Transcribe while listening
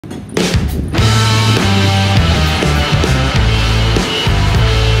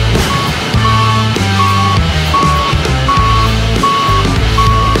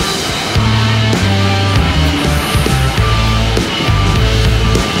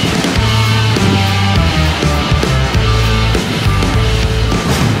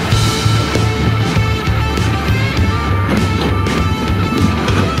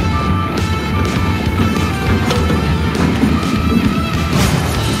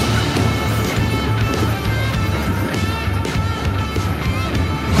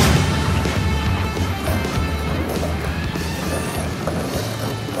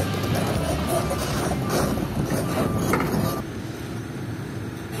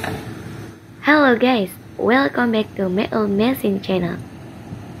Hello guys, welcome back to my amazing channel.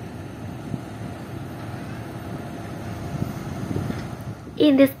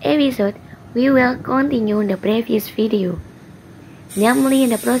 In this episode, we will continue the previous video, namely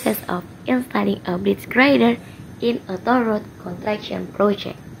the process of installing a bridge grader in a toll road construction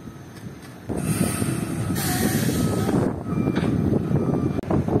project.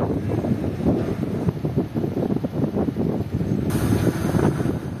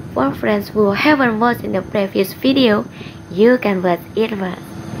 For friends who haven't watched the previous video, you can watch it first.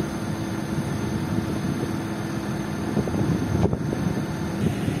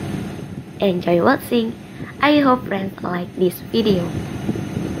 Enjoy watching. I hope friends like this video.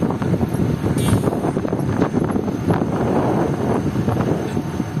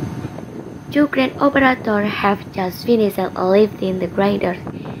 Two crane operators have just finished lifting the grader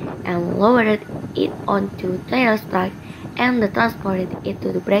and lowered it onto trailer truck and transported it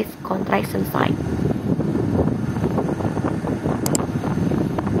to the bridge construction site.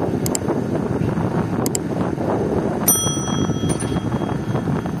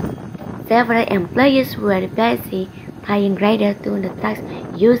 Several employees were busy tying grader to the trucks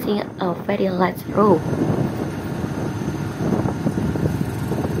using a very large rope.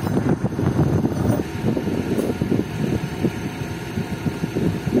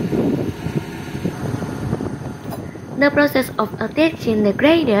 The process of attaching the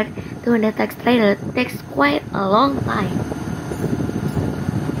grader to the truck trailer takes quite a long time.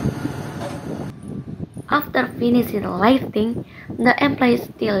 After finishing lifting, the employees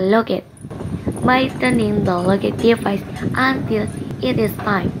still lock it by turning the locking device until it is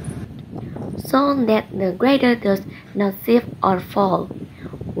time, so that the grader does not shift or fall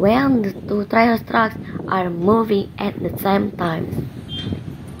when the two trailer trucks are moving at the same time.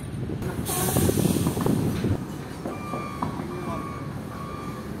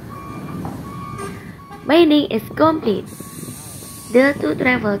 Binding is complete. The two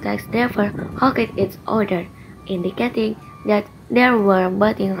travel trucks therefore hooked each other, indicating that they were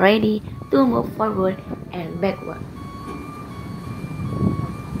both ready to move forward and backward.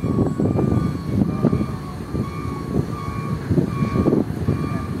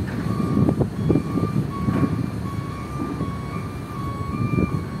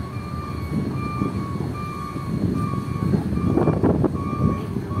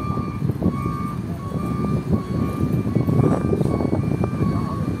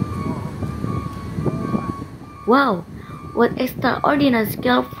 Wow, what extraordinary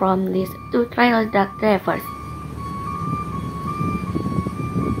skill from these two trailer truck drivers.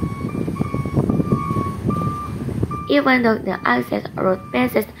 Even though the access road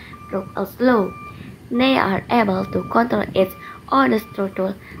passes through a slope, they are able to control each other's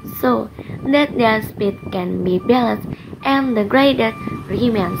throttle so that their speed can be balanced and the grader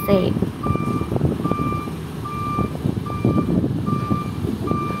remains safe.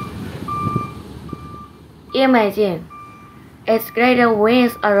 Imagine, its grader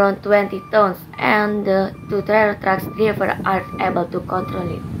weighs around 20 tons and the two trailer trucks drivers are able to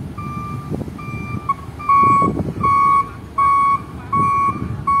control it.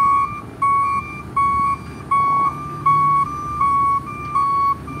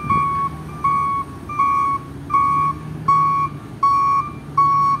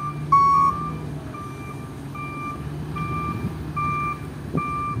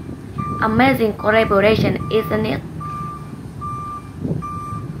 Amazing collaboration, isn't it?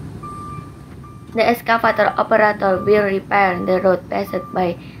 The excavator operator will repair the road passed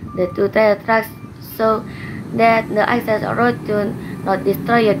by the two trailer trucks so that the access road do not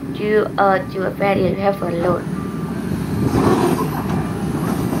destroy it due to a very heavy load.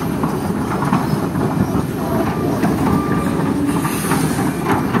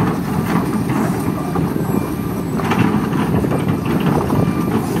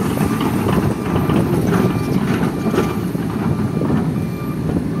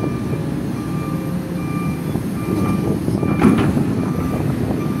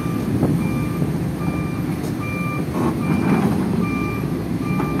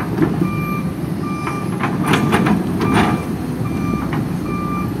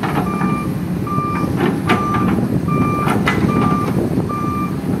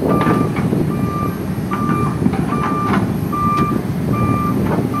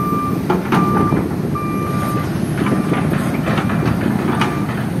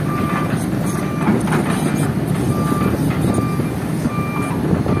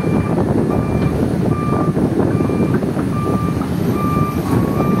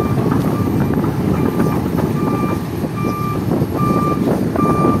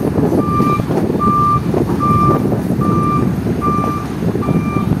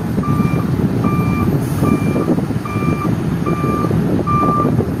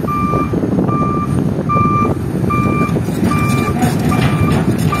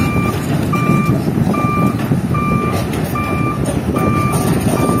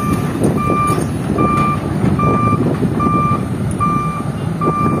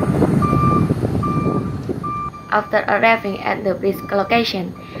 After arriving at the bridge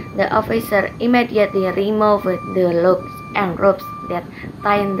location, the officer immediately removed the loops and ropes that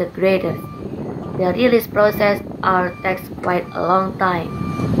tied the graders. The release process takes quite a long time.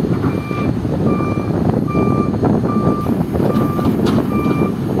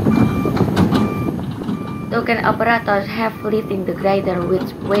 Two crane operators have lifting the grader which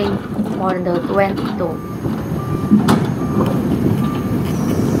weighs more than 20 tons.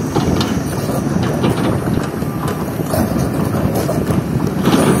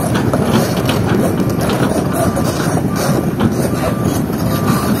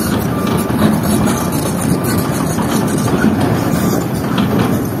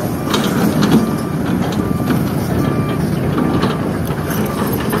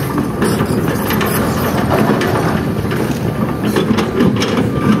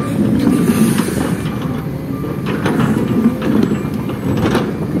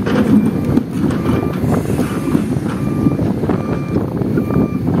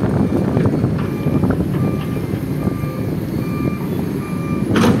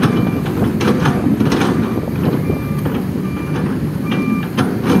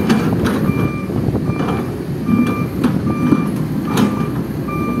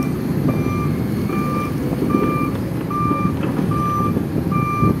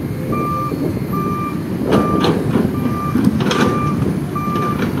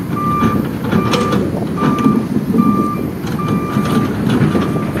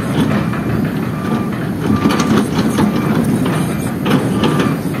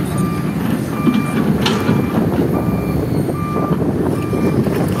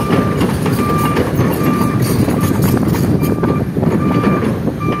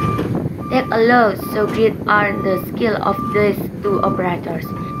 Allows so great are the skill of these two operators.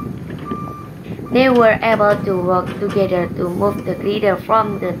 They were able to work together to move the grader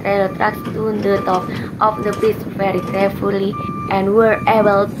from the trailer tracks to the top of the bridge very carefully and were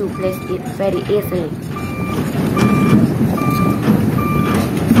able to place it very easily.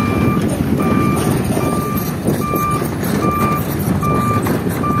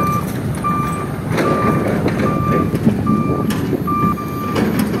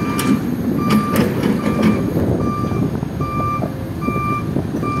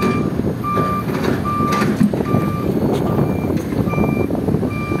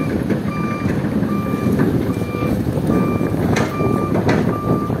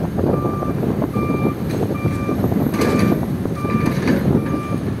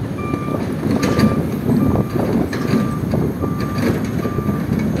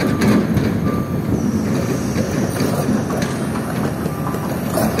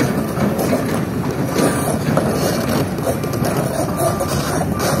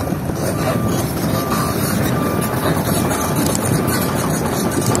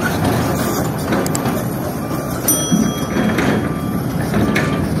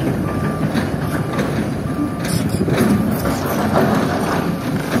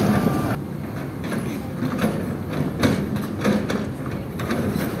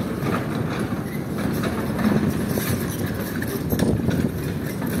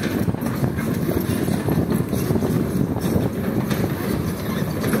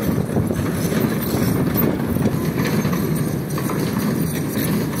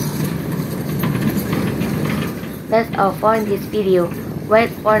 That's all for this video.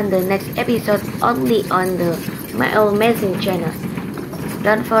 Wait for the next episode only on the My Amazing channel.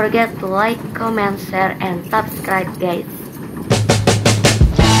 Don't forget to like, comment, share, and subscribe guys.